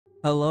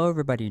Hello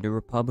everybody,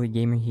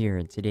 TheRepublicGamer here.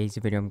 In today's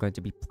video, I'm going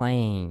to be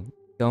playing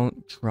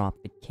Don't Drop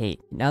the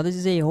Cake. Now, this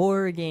is a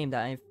horror game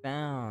that I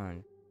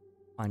found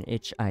on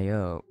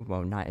itch.io.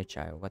 Well, not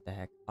itch.io, what the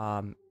heck.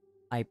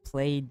 I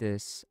played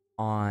this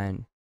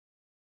on...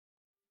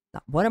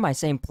 What am I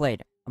saying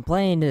played? I'm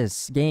playing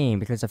this game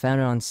because I found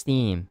it on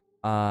Steam.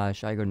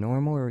 Should I go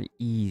normal or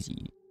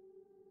easy?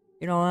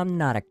 You know, I'm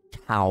not a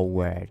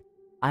coward.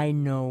 I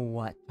know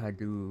what to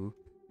do.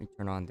 Let me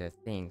turn on the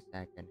things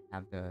that can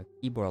have the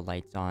keyboard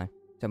lights on.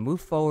 To move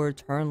forward,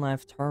 turn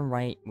left, turn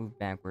right, move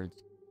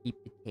backwards.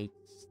 Keep the cake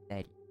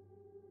steady.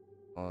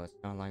 Well, it's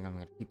not like I'm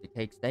gonna keep the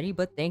cake steady,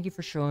 but thank you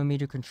for showing me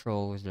the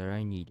controls that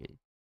I needed.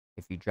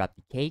 If you drop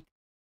the cake,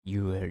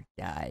 you will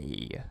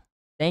die.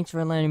 Thanks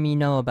for letting me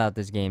know about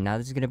this game. Now,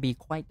 this is gonna be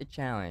quite the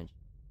challenge.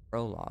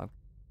 Prologue.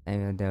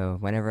 And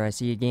whenever I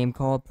see a game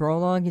called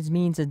Prologue, it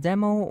means a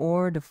demo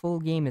or the full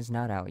game is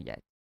not out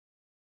yet.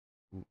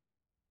 Ooh.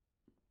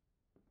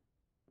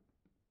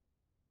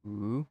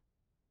 Ooh.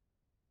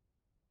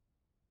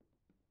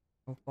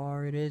 How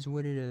far it is,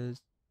 what it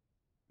is.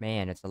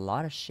 Man, it's a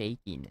lot of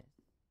shakiness.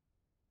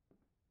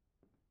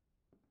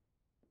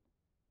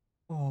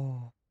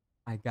 Oh,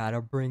 I gotta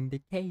bring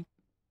the cake.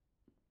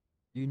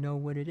 You know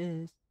what it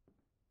is.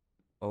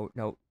 Oh,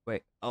 no,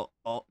 wait. Oh,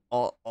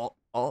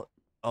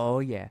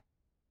 yeah.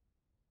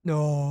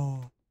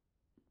 No.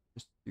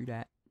 Just do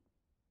that.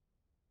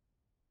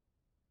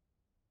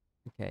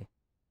 Okay.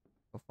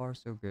 So far,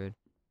 so good.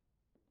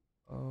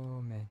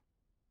 Oh, man.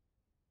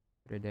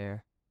 Put it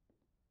there.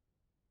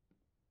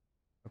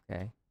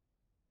 Okay.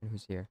 And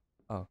who's here?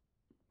 Oh,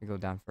 we go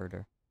down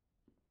further.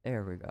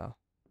 There we go.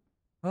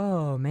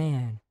 Oh,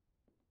 man.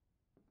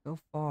 So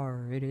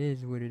far, it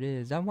is what it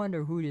is. I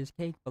wonder who this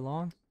cake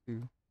belongs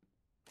to.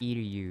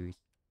 Eater use.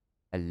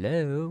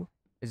 Hello?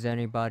 Is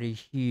anybody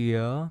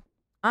here?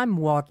 I'm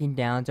walking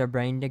down to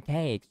bring the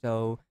cake,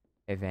 so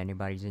if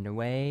anybody's in the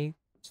way,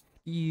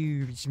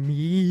 excuse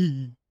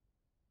me.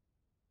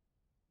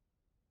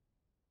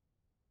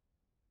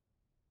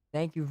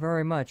 Thank you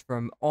very much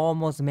for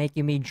almost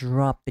making me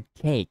drop the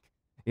cake.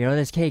 You know,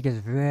 this cake is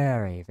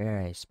very,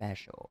 very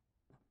special.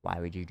 Why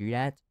would you do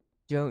that?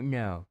 Don't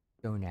know.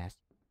 Don't ask.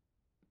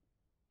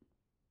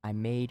 I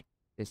made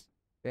this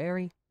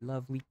very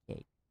lovely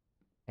cake,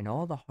 and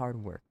all the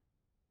hard work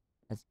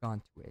has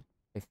gone to it.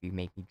 If you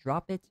make me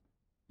drop it,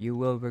 you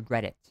will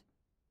regret it.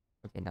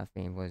 Okay,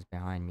 nothing was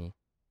behind me.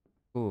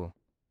 Cool.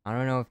 I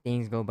don't know if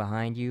things go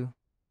behind you.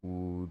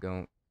 Ooh,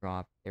 don't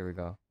drop. There we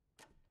go.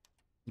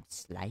 Keep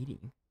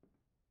sliding.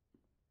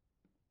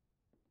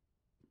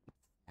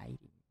 Sliding.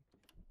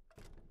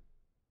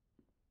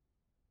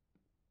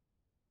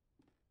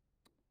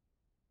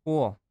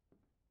 Cool.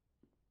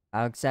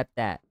 I'll accept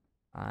that.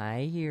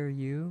 I hear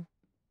you.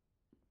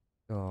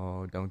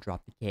 Oh, don't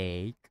drop the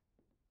cake.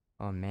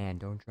 Oh man,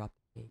 don't drop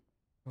the cake.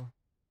 Don't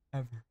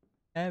ever,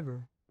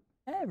 ever,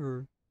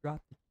 ever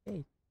drop the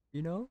cake.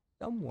 You know,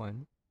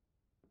 someone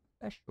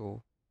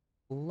special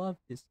will love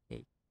this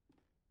cake.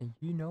 And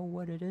you know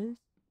what it is?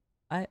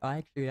 I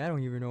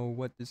don't even know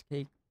what this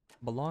cake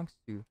belongs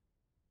to.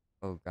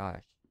 Oh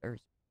gosh,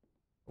 there's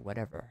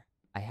whatever.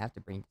 I have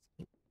to bring this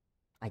cake.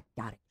 I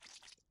got it.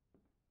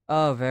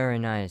 Oh, very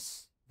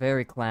nice.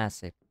 Very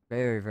classic.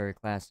 Very, very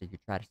classic. You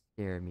try to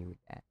scare me with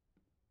that.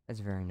 That's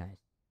very nice.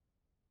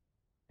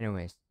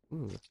 Anyways,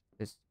 ooh,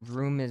 this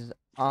room is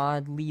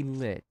oddly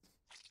lit.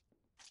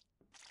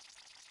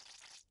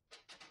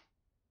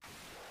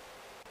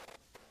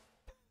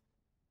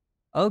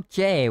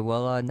 Okay,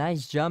 well,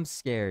 nice jump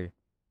scare.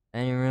 That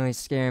didn't really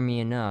scare me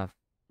enough.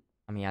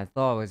 I mean, I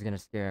thought it was gonna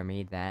scare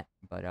me, that,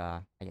 but,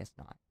 I guess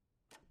not.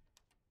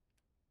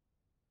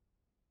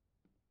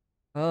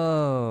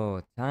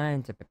 Oh,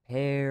 time to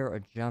prepare a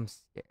jump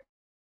scare.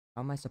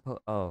 How am I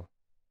supposed... Oh,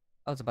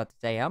 I was about to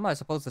say, how am I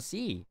supposed to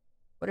see?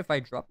 What if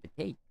I drop the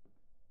cake?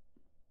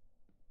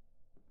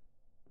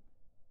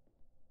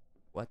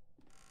 What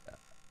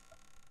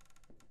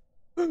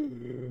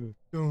the...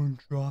 Don't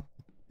drop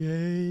the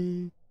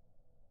cake.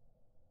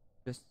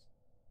 Just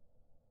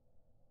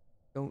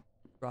don't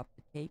drop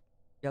the cake.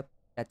 Yep,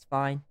 that's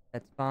fine.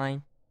 That's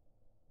fine.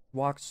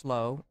 Walk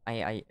slow.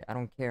 I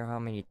don't care how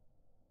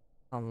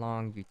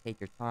long you take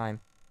your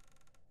time.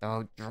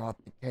 Don't drop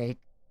the cake,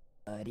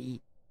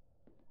 buddy.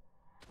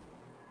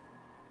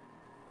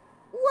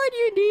 What do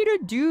you need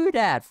to do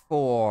that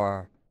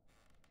for?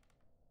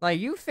 Like,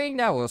 you think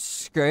that will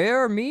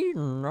scare me?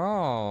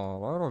 No,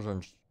 that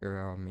doesn't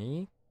scare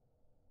me.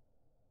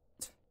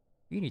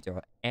 You need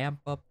to amp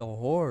up the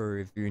horror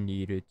if you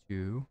needed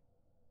to.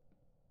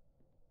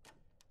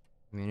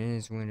 I mean, it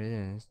is what it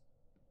is.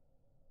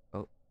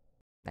 Oh,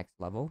 next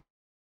level.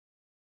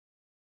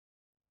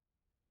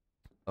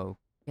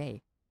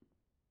 Okay.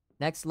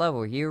 Next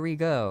level, here we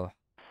go.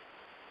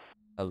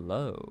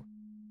 Hello.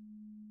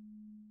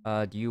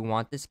 Do you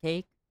want this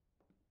cake?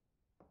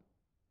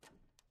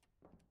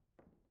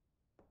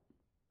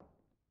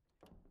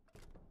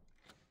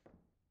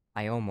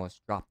 I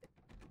almost dropped it.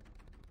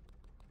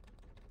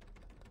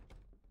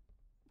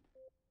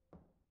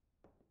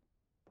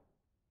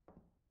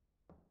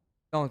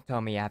 Don't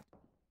tell me I have to...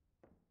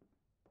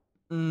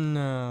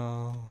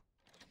 No.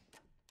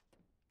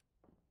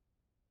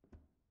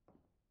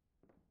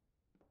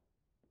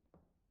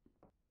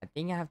 I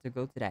think I have to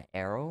go to that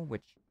arrow,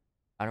 which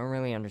I don't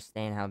really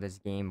understand how this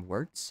game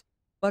works.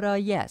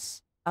 But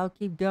yes, I'll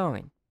keep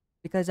going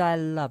because I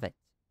love it.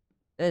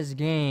 This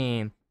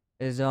game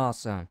is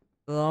awesome.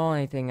 The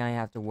only thing I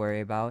have to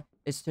worry about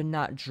is to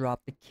not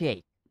drop the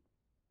cake.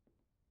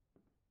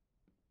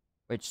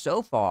 Which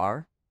so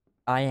far,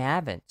 I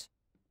haven't.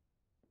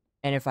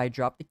 And if I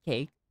drop the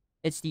cake,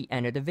 it's the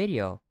end of the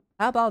video.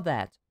 How about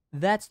that?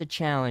 That's the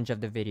challenge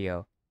of the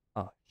video.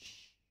 Oh,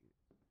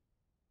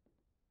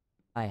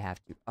 I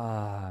have to.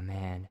 Oh,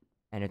 man.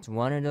 And it's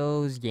one of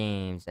those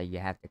games that you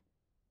have to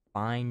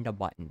find a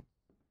button,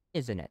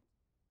 isn't it?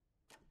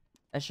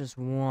 That's just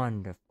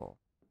wonderful.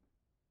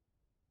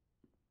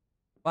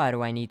 Why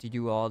do I need to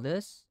do all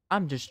this?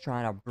 I'm just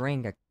trying to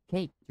bring a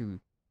cake to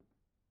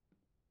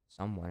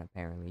someone,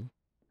 apparently.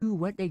 Ooh,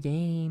 what the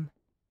game?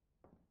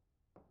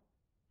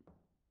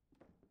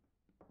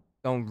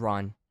 Don't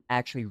run.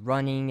 Actually,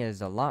 running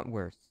is a lot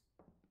worse.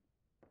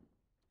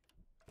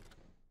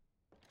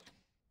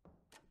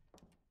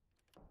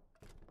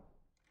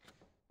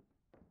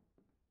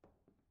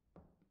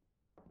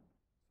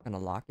 I'm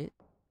gonna lock it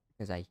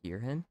because I hear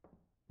him.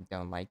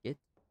 Don't like it.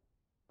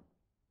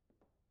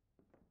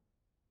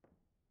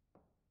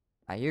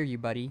 I hear you,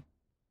 buddy.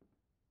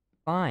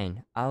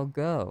 Fine, I'll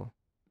go.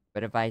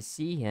 But if I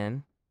see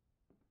him,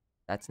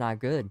 that's not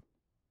good.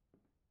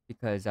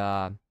 Because,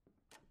 I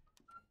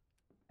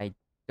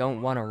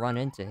don't want to run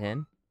into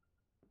him.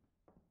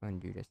 I'm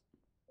gonna do this.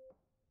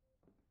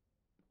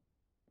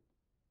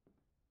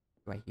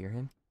 Do I hear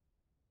him?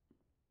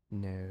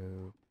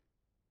 No.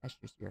 That's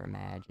just your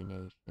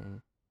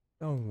imagination.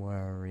 Don't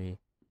worry.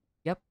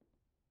 Yep.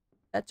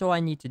 That's all I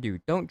need to do.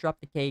 Don't drop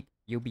the cake.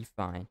 You'll be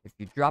fine. If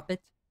you drop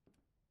it,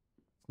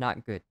 it's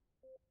not good.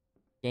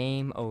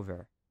 Game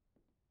over.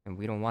 And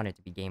we don't want it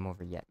to be game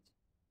over yet.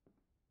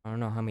 I don't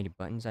know how many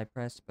buttons I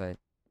pressed, but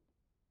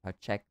I'll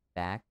check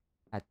back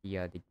at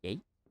the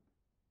gate.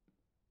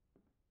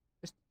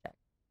 Just to check.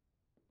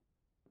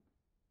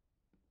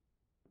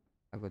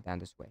 I'll go down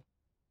this way.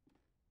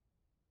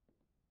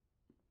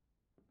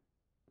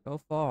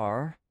 So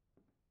far,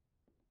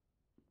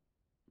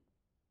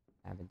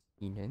 haven't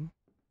seen him.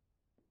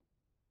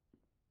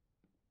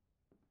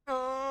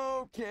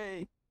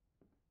 Okay.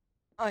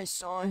 I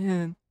saw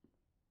him.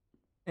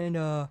 And,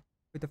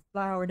 with a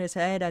flower in his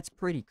head, that's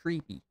pretty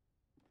creepy.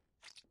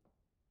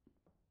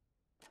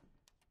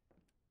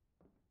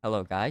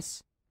 Hello,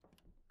 guys.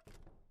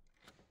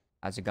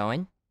 How's it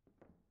going?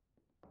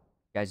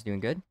 You guys doing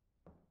good?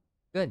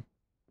 Good.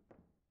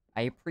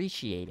 I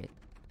appreciate it.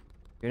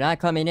 You're not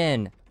coming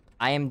in.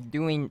 I am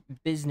doing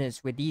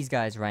business with these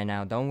guys right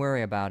now. Don't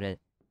worry about it.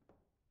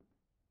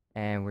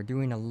 And we're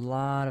doing a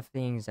lot of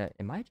things that...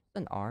 Am I just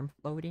an arm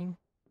floating?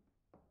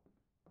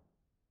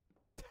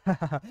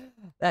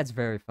 That's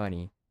very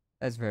funny.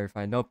 That's very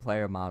funny. No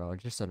player model.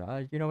 Just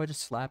an, you know what?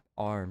 Just slap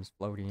arms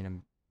floating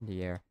in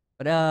the air.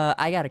 But,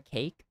 I got a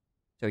cake.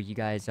 So you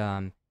guys,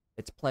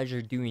 it's a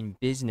pleasure doing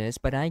business.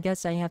 But I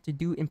guess I have to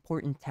do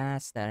important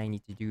tasks that I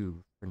need to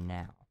do for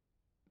now.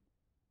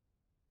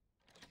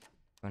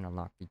 I'm gonna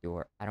lock the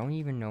door. I don't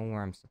even know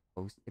where I'm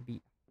supposed to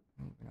be.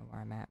 I don't even know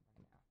where I'm at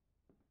right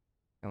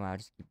now. No, I'll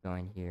just keep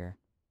going here.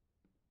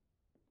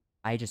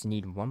 I just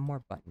need one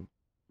more button.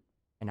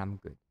 And I'm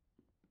good.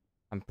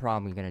 I'm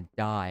probably gonna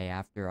die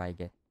after I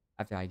get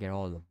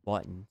all the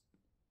buttons.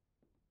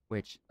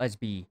 Which, let's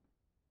be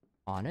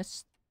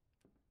honest,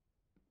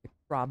 it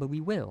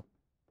probably will.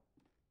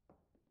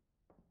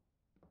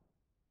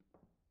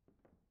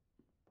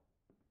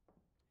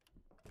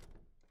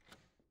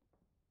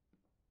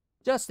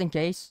 Just in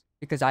case,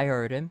 because I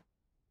heard him.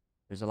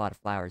 There's a lot of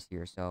flowers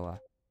here, so,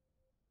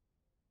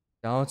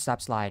 don't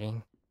stop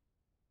sliding.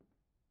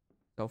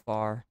 So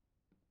far,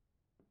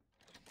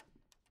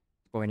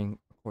 going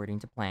according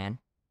to plan.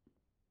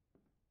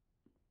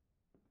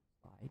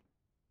 Slide.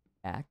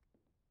 Back.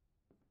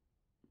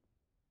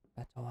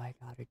 That's all I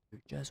gotta do.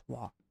 Just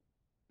walk.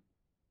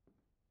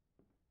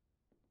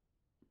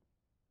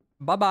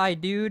 Bye-bye,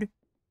 dude.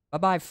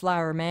 Bye-bye,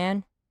 flower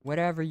man.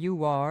 Whatever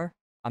you are.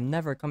 I'm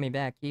never coming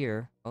back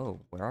here.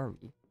 Oh, where are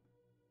we?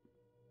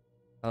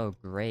 Oh,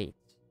 great.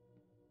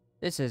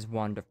 This is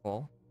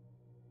wonderful.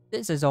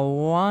 This is a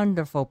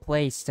wonderful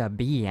place to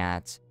be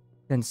at.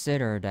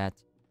 Consider that...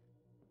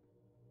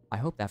 I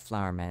hope that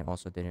flower man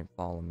also didn't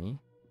follow me.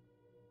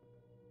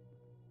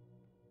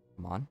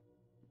 Come on.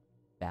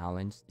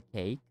 Balance the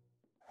cake.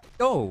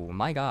 Oh,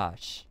 my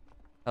gosh.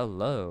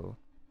 Hello.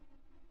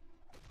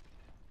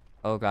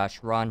 Oh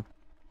gosh, run.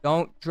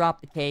 Don't drop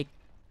the cake.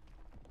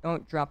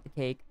 Don't drop the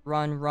cake.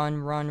 Run, run,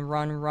 run,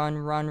 run, run,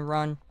 run,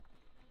 run.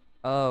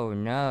 Oh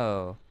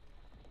no.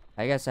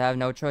 I guess I have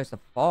no choice to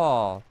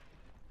fall.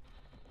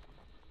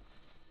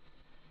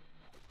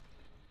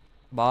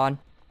 Come on.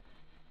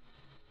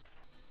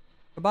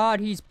 Come on,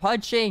 he's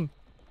punching.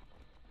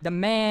 The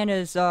man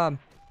is,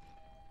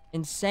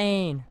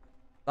 insane.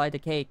 By the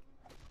cake.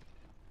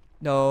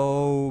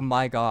 No,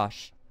 my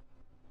gosh.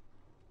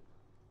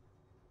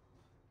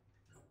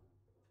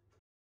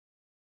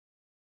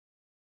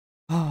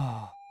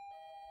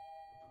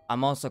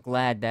 I'm also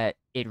glad that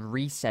it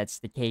resets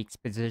the cake's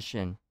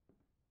position.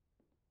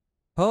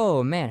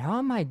 Oh man, how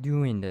am I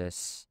doing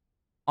this?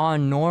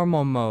 On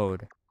normal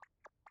mode.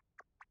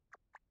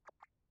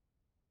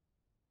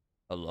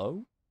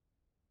 Hello?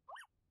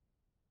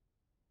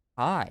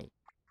 Hi.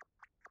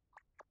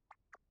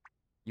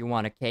 You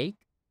want a cake?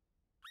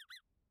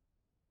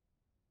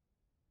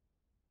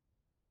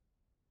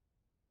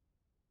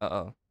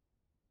 Uh-oh.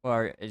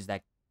 Or is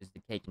the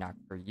cake not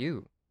for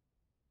you?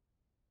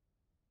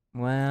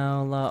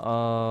 Well,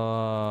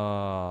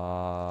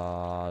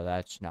 oh,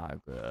 that's not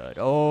good.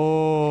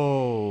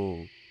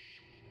 Oh,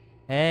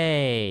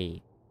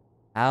 hey,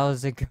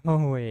 how's it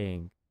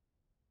going?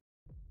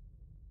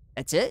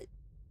 That's it?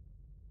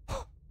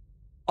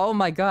 Oh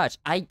my gosh,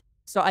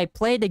 so I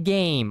played the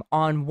game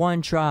on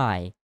one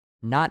try,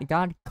 not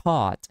got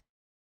caught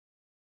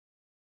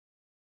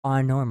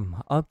on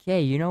normal.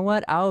 Okay, you know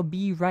what? I'll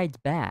be right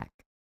back.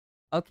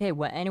 Okay,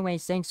 well,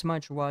 anyways, thanks so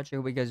much for watching.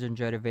 Hope you guys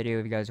enjoyed the video.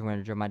 If you guys want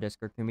to join my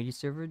Discord community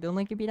server, the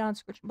link will be down in the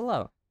description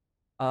below.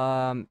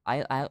 I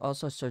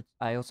also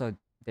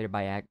did it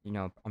by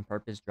on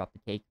purpose, drop the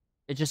cake.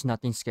 It's just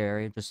nothing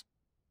scary, just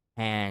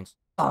hands,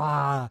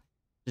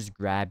 just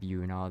grab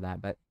you and all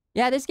that. But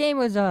yeah, this game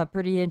was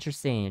pretty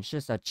interesting. It's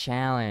just a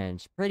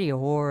challenge, pretty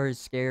horror,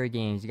 scary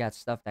games. You got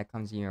stuff that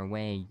comes in your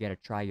way. You gotta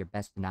try your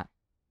best to not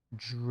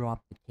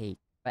drop the cake.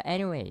 But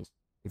anyways,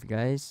 if you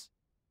guys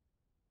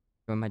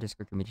join my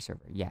Discord community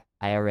server, yeah,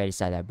 I already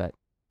said that, but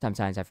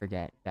sometimes I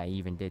forget that I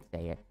even did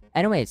say it.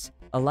 Anyways,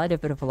 a like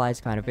if it applies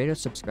kind of video,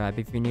 subscribe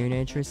if you're new and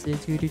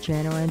interested to the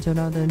channel, and turn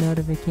on the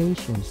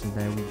notifications so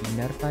that we'll be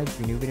notified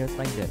for new videos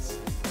like this.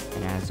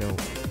 And as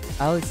always,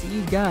 I'll see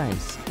you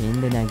guys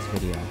in the next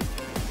video.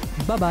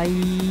 Bye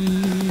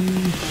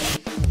bye!